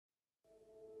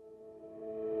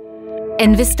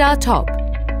Envistar Top,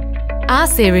 our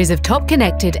series of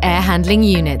top-connected air handling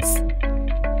units,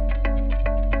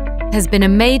 has been a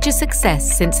major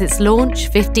success since its launch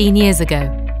 15 years ago.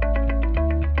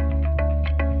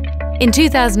 In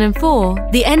 2004,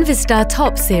 the Envistar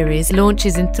Top series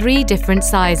launches in 3 different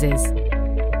sizes.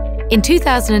 In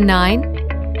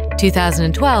 2009,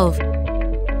 2012,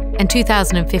 and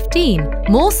 2015,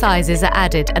 more sizes are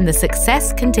added and the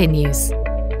success continues.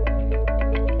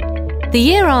 The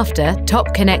year after,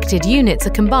 top connected units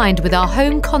are combined with our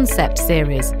Home Concept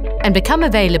series and become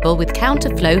available with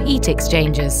counterflow heat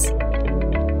exchangers.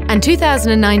 And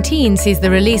 2019 sees the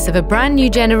release of a brand new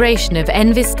generation of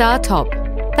Envistar Top.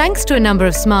 Thanks to a number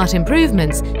of smart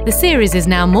improvements, the series is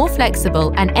now more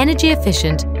flexible and energy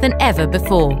efficient than ever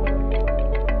before.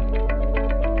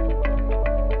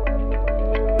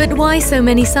 But why so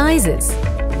many sizes?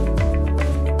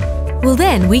 Well,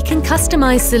 then we can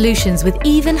customize solutions with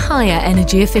even higher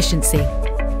energy efficiency.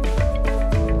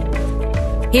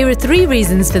 Here are 3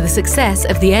 reasons for the success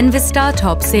of the Envistar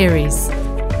Top series.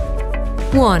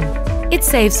 1. It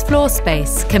saves floor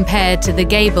space compared to the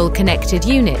gable connected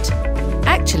unit,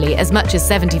 actually as much as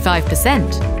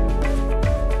 75%.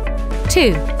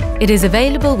 2. It is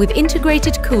available with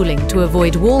integrated cooling to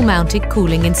avoid wall-mounted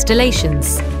cooling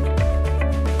installations.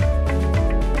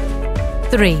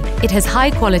 3. It has high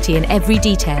quality in every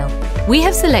detail. We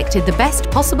have selected the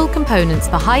best possible components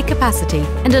for high capacity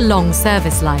and a long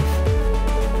service life.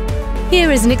 Here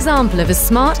is an example of a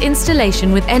smart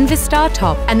installation with Envistar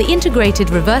Top and the integrated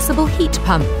reversible heat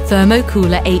pump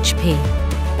Thermocooler HP.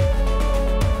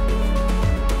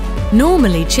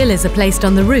 Normally, chillers are placed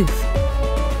on the roof,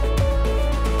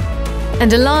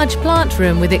 and a large plant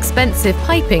room with expensive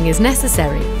piping is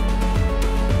necessary.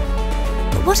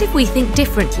 But what if we think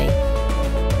differently?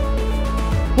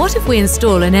 What if we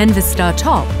install an Envistar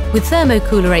Top with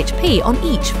Thermocooler HP on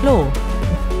each floor?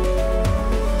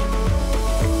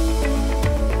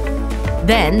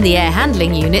 Then the air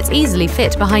handling units easily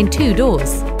fit behind 2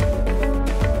 doors.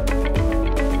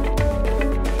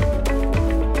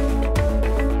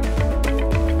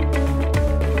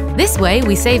 This way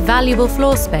we save valuable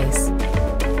floor space.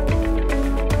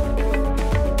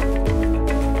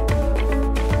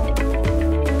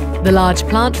 The large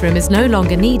plant room is no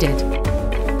longer needed,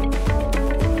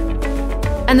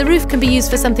 and the roof can be used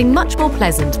for something much more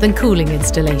pleasant than cooling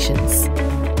installations.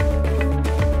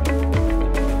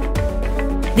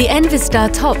 The Envistar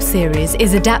Top series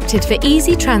is adapted for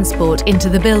easy transport into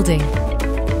the building.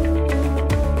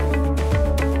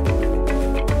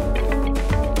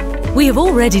 We have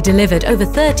already delivered over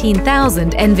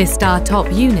 13,000 Envistar Top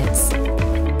units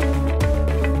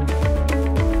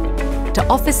to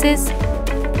offices,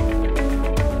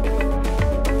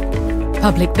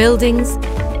 public buildings,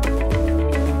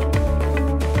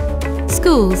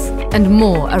 schools and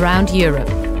more around Europe.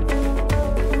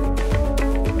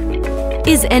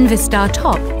 Is Envistar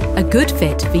Top a good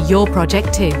fit for your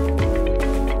project too?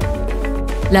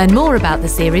 Learn more about the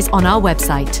series on our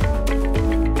website.